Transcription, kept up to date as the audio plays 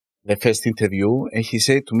the first interview, and he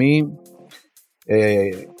said to me,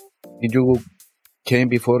 did you came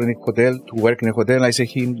before in a hotel to work in a hotel? I said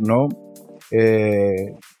him, no.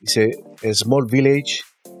 It's a small village.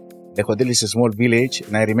 The hotel is a small village,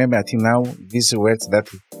 and I remember until now these words that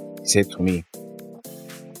he said to me.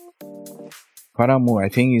 Farah, I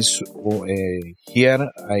think is here.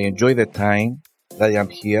 I enjoy the time that I am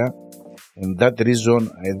here, and that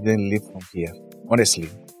reason I didn't leave from here. Honestly,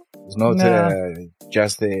 it's not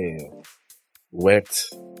just a word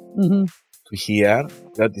to hear.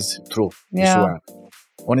 That is true. This one.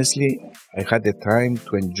 Honestly, I had the time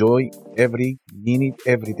to enjoy every minute,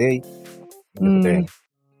 every day.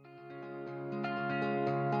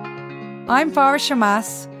 I'm Farah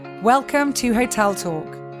Shammas. Welcome to Hotel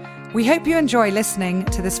Talk. We hope you enjoy listening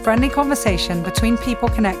to this friendly conversation between people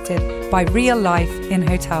connected by real life in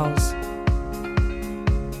hotels.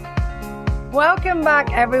 Welcome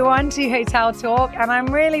back, everyone, to Hotel Talk. And I'm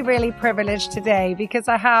really, really privileged today because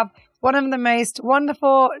I have one of the most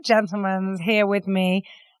wonderful gentlemen here with me.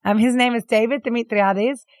 His name is David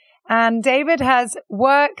Demetriades. And David has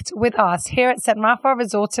worked with us here at St. Raphael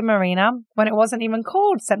Resort and Marina when it wasn't even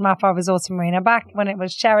called St. Raphael Resort and Marina, back when it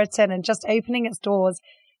was Sheraton and just opening its doors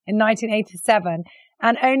in 1987,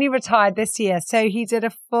 and only retired this year. So he did a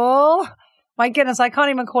full, my goodness, I can't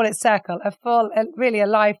even call it circle, really a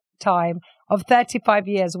lifetime of 35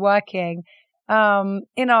 years working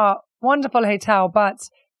in our wonderful hotel, but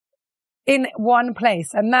in one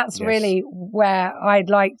place. And that's really where I'd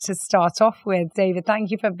like to start off with. David,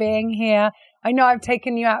 thank you for being here. I know I've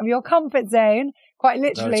taken you out of your comfort zone, quite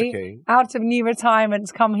literally, out of new retirement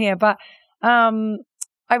to come here. But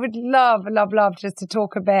I would love just to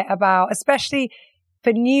talk a bit about, especially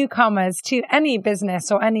for newcomers to any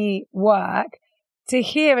business or any work, to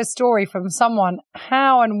hear a story from someone.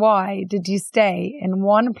 How and why did you stay in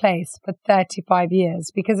one place for 35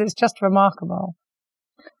 years? Because it's just remarkable.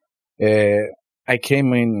 I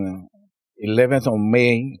came in 11th of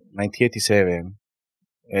May, 1987.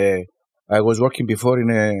 I was working before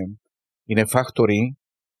in a factory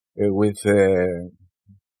with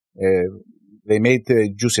they made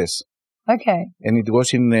juices. Okay. And it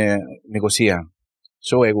was in Nicosia.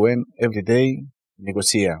 So I went every day,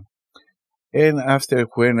 Nicosia. And after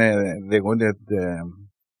when they wanted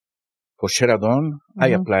for Sheraton, I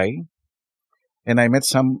applied. And I met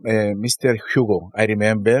Mr. Hugo, I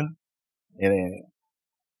remember,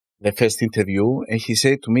 the first interview. And he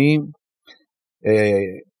said to me,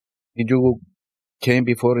 did you came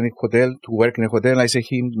before in a hotel to work in a hotel? I said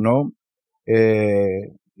him, no.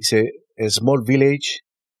 It's a small village.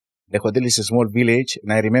 The hotel is a small village.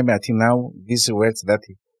 And I remember until now these words that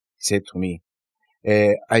he said to me.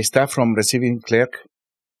 I start from receiving clerk.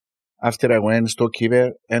 After I went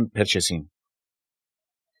storekeeper and purchasing.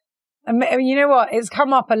 And you know what? It's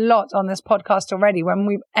come up a lot on this podcast already.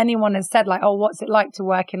 When anyone has said like, oh, what's it like to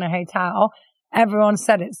work in a hotel? Everyone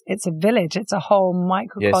said it's a village. It's a whole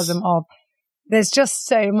microcosm of, there's just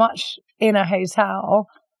so much in a hotel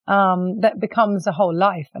that becomes a whole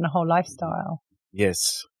life and a whole lifestyle.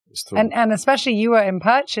 Yes, it's true. And especially you were in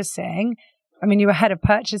purchasing. I mean, you were head of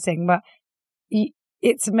purchasing, but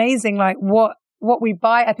it's amazing like what we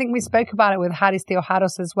buy. I think we spoke about it with Haris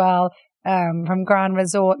Theoharos as well, from Grand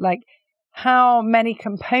Resort, like how many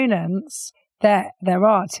components there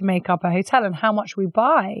are to make up a hotel and how much we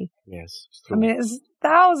buy. Yes, it's true. I mean, it's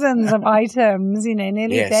thousands of items, nearly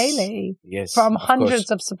daily. Yes, from hundreds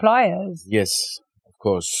of suppliers. Yes, of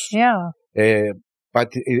course. Yeah.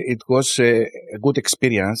 But it was a good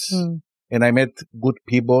experience, and I met good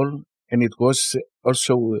people, and it was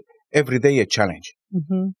also every day a challenge.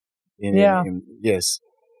 Yes.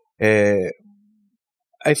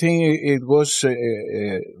 I think it was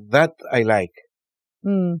that I like.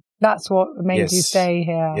 That's what made you stay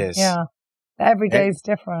here. Yes. Yeah. Every day is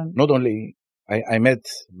different. Not only I met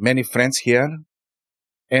many friends here,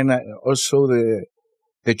 and also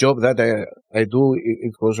the job that I do,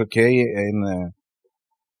 it was okay,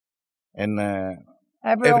 and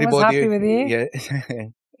everyone was happy with you. Yeah.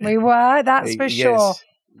 We were. That's for sure.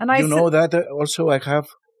 And you know that also I have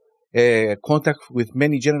contact with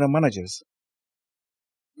many general managers.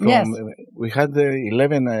 We had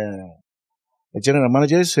 11 general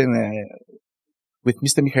managers, and with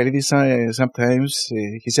Mr. Michailidis, sometimes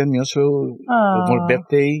he sent me also for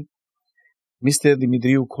birthday. Mr.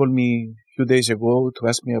 Dimitriou called me a few days ago to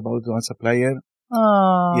ask me about one supplier.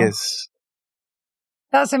 Yes.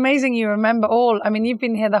 That's amazing you remember all. I mean, you've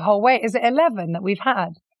been here the whole way. Is it 11 that we've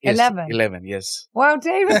had? Yes, 11? 11, yes. Wow,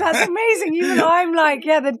 David, that's amazing. Even I'm like,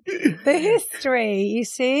 the history, you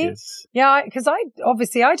see? Yes. Yeah, because I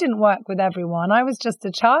didn't work with everyone. I was just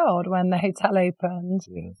a child when the hotel opened.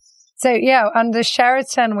 Yes. So yeah, under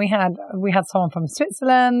Sheraton, we had someone from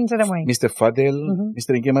Switzerland, didn't we? Mr. Fadel,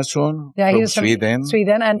 Mr. Ingemason Yeah, he from was Sweden. from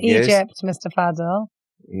Sweden and Yes. Egypt, Mr. Fadel.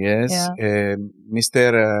 Yes. Yeah.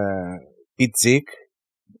 Mr. Itzik,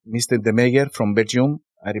 Mr. Demeyer from Belgium,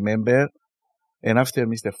 I remember. And after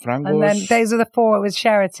Mr. Frangos. And then those were the four. It was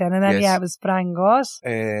Sheraton, and then Yes. it was Frangos.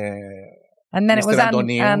 And then Mr. it was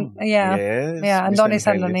Antoniou. Yeah, Andonis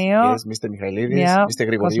Antoniou. Yes, Mr. Michailidis, Mr.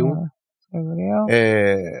 Grigoriou.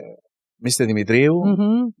 Mr.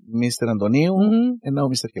 Dimitriou, Mr. Antoniou, and now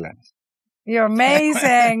Mr. Kilanis. You're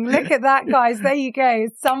amazing. Look at that, guys. There you go.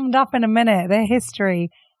 It's summed up in a minute. The history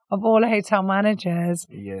of all the hotel managers.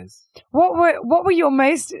 Yes. What were your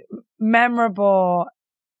most memorable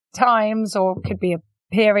times, or could be a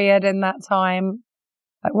period in that time?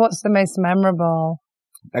 Like, what's the most memorable?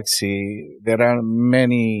 Actually, there are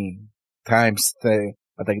many times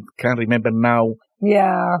but I can't remember now.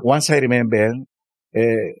 Yeah. Once I remember,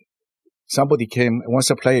 one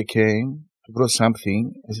supplier came to brought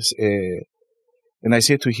something, and I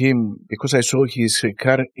said to him, because I saw his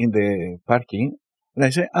car in the parking, and I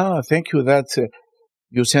said, thank you that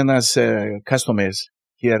you send us customers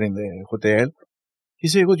here in the hotel. He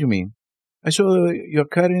said, what do you mean? I saw your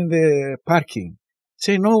car in the parking.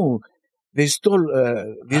 Say, no, they stole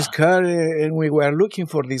this car and we were looking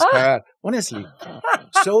for this car, honestly.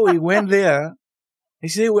 So we went there. He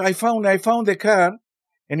said, well, I found the car,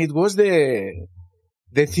 and it was the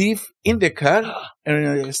thief in the car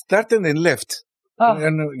and started and left. Oh.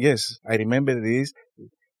 And yes, I remember this.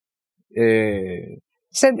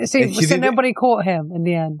 So nobody caught him in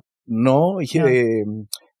the end? No,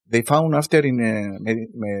 they found after in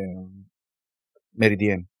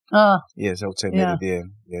Meridian. Yes, outside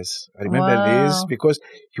Meridian. Yes, I remember this because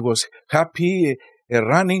he was happy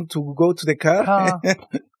running to go to the car.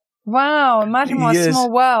 Wow, imagine what a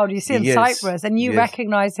small world you see in Cyprus, and you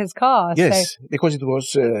recognize his car. Yes, because it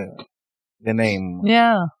was the name.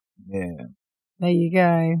 Yeah. Yeah. There you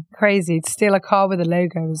go. Crazy to steal a car with a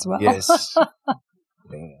logo as well. Yes.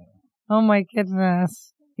 Oh my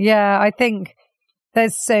goodness. Yeah, I think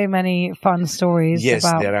there's so many fun stories. Yes,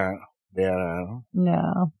 about... there are.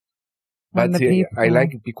 Yeah. But I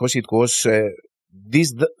like it because it was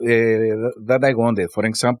this that I wanted. For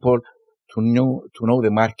example, to know the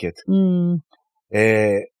market.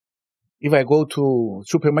 If I go to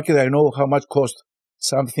supermarket, I know how much cost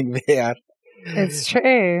something there. It's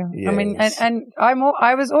true. Yes. I mean, and I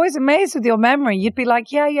was always amazed with your memory. You'd be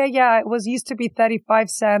like, yeah. It used to be 35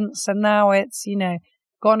 cents, and now it's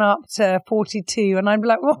gone up to 42. And I'd be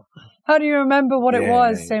like, well, how do you remember what it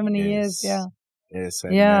was so many years? Yeah. Yes. I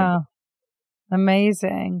remember.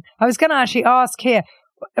 Amazing. I was going to actually ask here.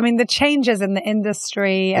 I mean, the changes in the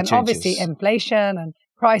industry, and obviously inflation and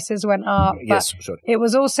prices went up. Yes, but sure. it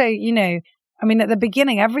was also, I mean, at the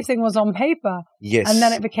beginning, everything was on paper. Yes. And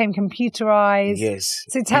then it became computerized. Yes.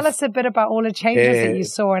 So tell us a bit about all the changes that you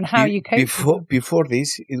saw and how you coped. Before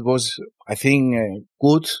this, it was, I think,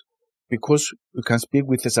 good because you can speak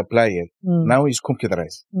with the supplier. Now it's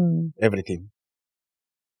computerized, everything.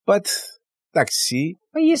 But taxi.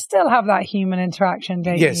 But you still have that human interaction,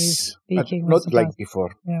 don't you? Yes. Speaking not like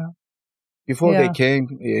before. Yeah. Before they came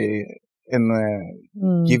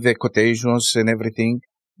and give the quotations and everything.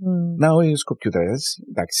 Now it's computerized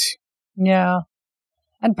taxi. Yeah.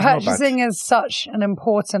 And purchasing is such an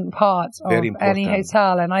important part of any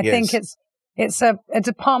hotel. And I think it's a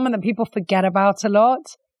department that people forget about a lot,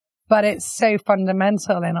 but it's so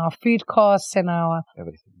fundamental in our food costs, in our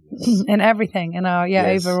everything, in our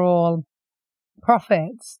overall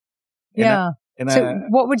profits. So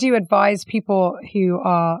what would you advise people who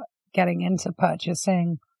are getting into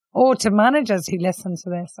purchasing, or to managers who listen to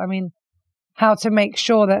this? I mean, how to make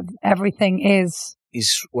sure that everything is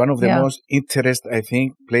one of the most interesting, I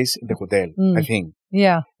think, place in the hotel. I think.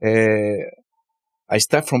 Yeah. I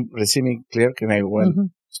start from receiving clerk and I went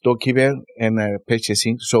storekeeper and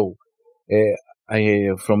purchasing. So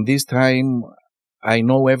from this time, I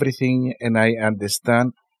know everything and I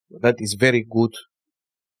understand that it's very good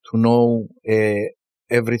to know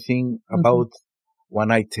everything about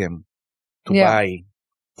one item to buy.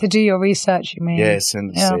 To do your research, you mean? Yes, and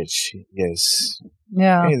research. Yes.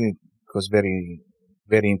 Yeah. And it was very,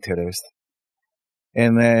 very interesting.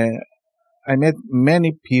 And I met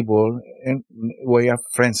many people, and we are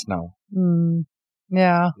friends now.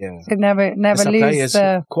 Yeah. So never lose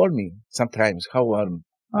the... call me sometimes. How I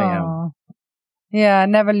am. Yeah,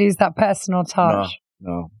 never lose that personal touch.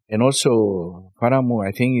 No. And also, Paramu,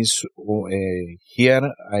 I think is here.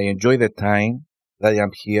 I enjoy the time that I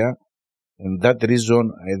am here, and that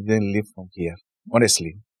reason I didn't leave from here.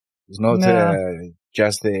 Honestly, it's not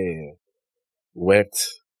just the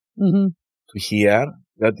words to hear.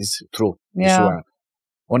 That is true. This one.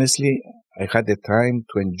 Honestly, I had the time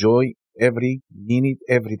to enjoy every minute,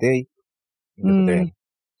 every day in the hotel.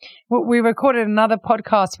 Well, we recorded another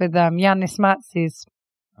podcast with Yannis Matsis,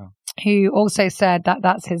 who also said that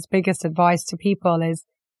that's his biggest advice to people is,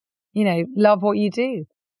 love what you do.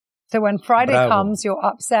 So when Friday comes, you're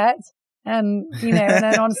upset, and and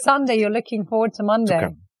then on Sunday you're looking forward to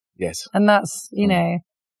Monday. Yes, and that's the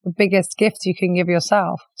biggest gift you can give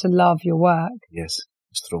yourself, to love your work. Yes,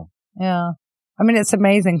 it's true. Yeah. I mean, it's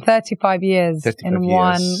amazing. 35 years in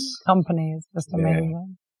one company is just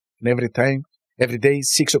amazing. And every day,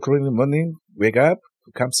 6 o'clock in the morning, wake up,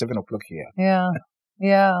 come 7 o'clock here. Yeah.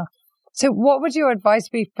 Yeah. So what would your advice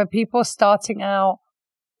be for people starting out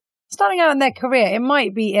in their career? It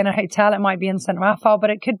might be in a hotel, it might be in St. Raphael, but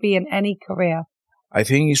it could be in any career. I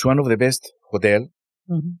think it's one of the best hotel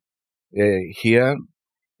here,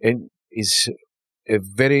 and it's a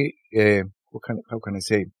very, how can I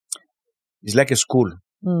say? It's like a school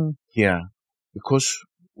here, because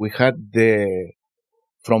we had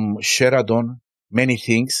from Sheraton many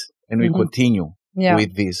things, and we continue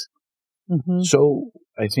with this. So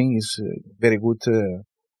I think it's very good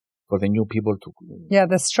for the new people to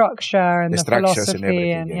the structure and the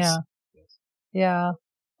philosophy and yeah,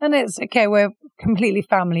 and it's okay. We're completely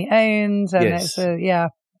family owned, and it's I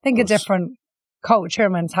think a different culture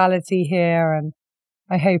mentality here, and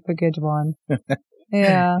I hope a good one.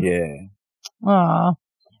 Yeah. Aww.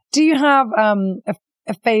 Do you have a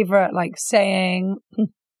favorite saying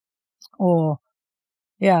or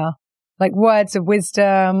like words of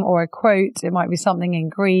wisdom or a quote? It might be something in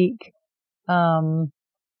Greek.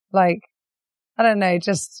 Like, I don't know,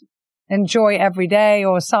 just enjoy every day,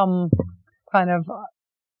 or some kind of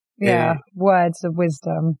words of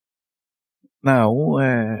wisdom. Now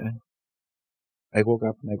I woke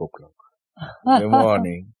up 9 o'clock in the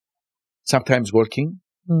morning, sometimes working.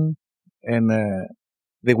 And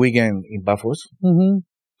the weekend in Bafos to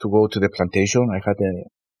go to the plantation. I had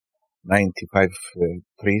 95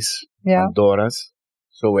 trees, Pandoras,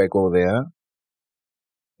 so I go there.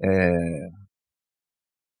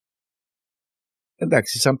 And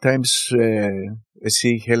actually, sometimes I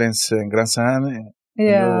see Helen's grandson.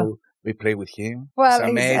 We play with him.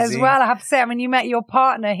 Well, as well, I have to say, I mean, you met your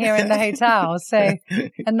partner here in the hotel, so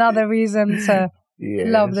another reason to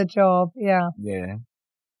love the job. Yeah. Yeah.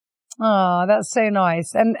 Oh, that's so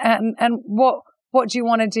nice. And what do you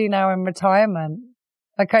want to do now in retirement?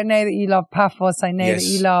 Like, I know that you love Paphos. I know that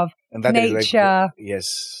you love nature.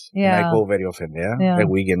 Yes. Yeah. And I go very often there. The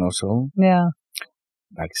weekend also. Yeah.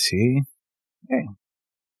 Like, see. Yeah.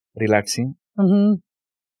 Relaxing.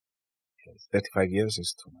 35 years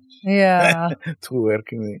is too much. Yeah. To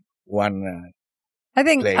work in one I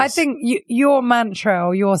think your mantra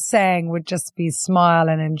or your saying would just be smile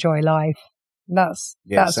and enjoy life. That's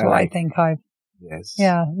what I think I've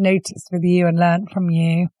noticed with you and learned from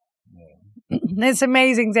you. Yeah. It's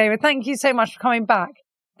amazing, David. Thank you so much for coming back.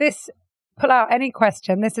 Pull out any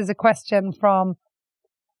question. This is a question from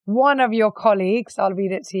one of your colleagues. I'll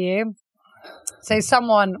read it to you. So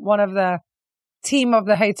one of the team of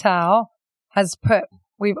the hotel has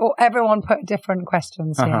everyone put different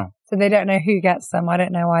questions here. So they don't know who gets them. I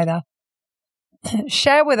don't know either.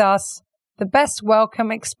 Share with us the best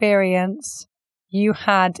welcome experience you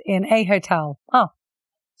had in a hotel.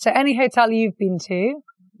 So any hotel you've been to,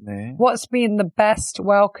 what's been the best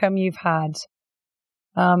welcome you've had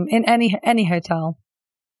in any hotel?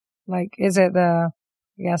 Like, is it the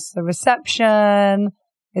reception?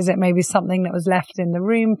 Is it maybe something that was left in the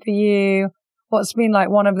room for you? What's been like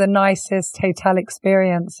one of the nicest hotel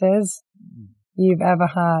experiences you've ever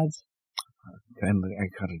had? I can't remember.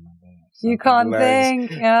 You can't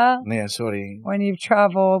think, yeah? Yeah, sorry. When you've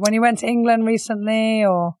traveled, when you went to England recently,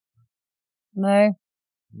 or no?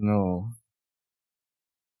 No.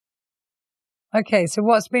 Okay, so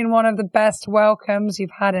what's been one of the best welcomes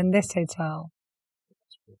you've had in this hotel?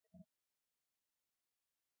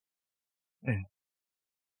 Yeah.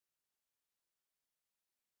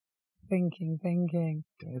 Thinking.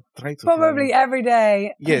 Try to probably every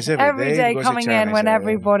day. Yes, every day coming in when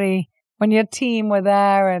when your team were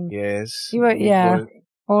there and you were,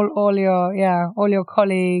 all your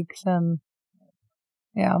colleagues, and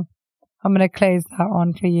I'm going to close that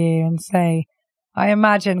one for you and say, I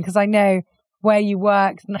imagine, because I know where you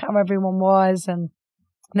worked and how everyone was, and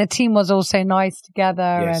the team was also nice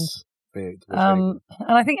together, yes, and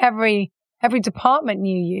I think every every department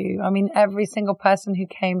knew you. I mean, every single person who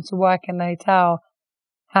came to work in the hotel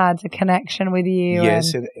had a connection with you.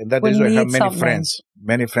 Yes, and that is why I have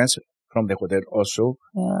many friends from the hotel also.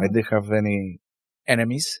 Yeah. I didn't have any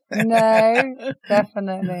enemies. No,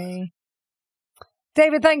 definitely.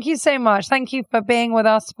 David, thank you so much. Thank you for being with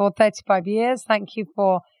us for 35 years. Thank you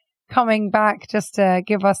for coming back just to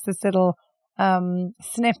give us this little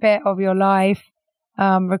snippet of your life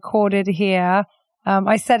recorded here.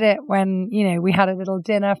 I said it when, we had a little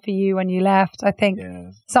dinner for you when you left. I think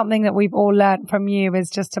something that we've all learned from you is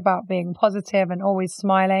just about being positive and always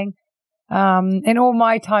smiling. In all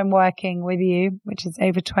my time working with you, which is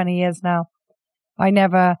over 20 years now, I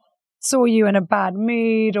never saw you in a bad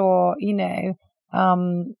mood or,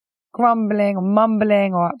 grumbling or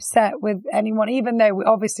mumbling or upset with anyone, even though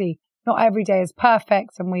obviously not every day is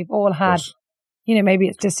perfect and we've all had, maybe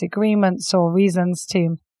it's disagreements or reasons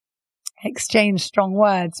to exchange strong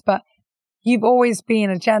words, but you've always been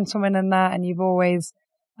a gentleman in that, and you've always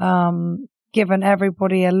given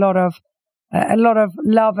everybody a lot of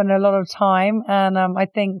love and a lot of time. And I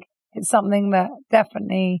think it's something that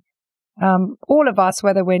definitely all of us,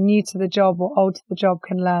 whether we're new to the job or old to the job,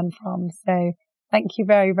 can learn from. So thank you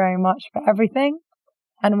very, very much for everything,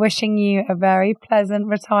 and wishing you a very pleasant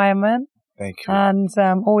retirement. Thank you. And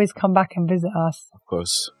always come back and visit us. Of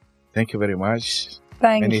course. Thank you very much.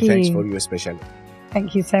 Thank you. Many thanks for you especially.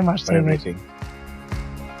 Thank you so much, for David. everything.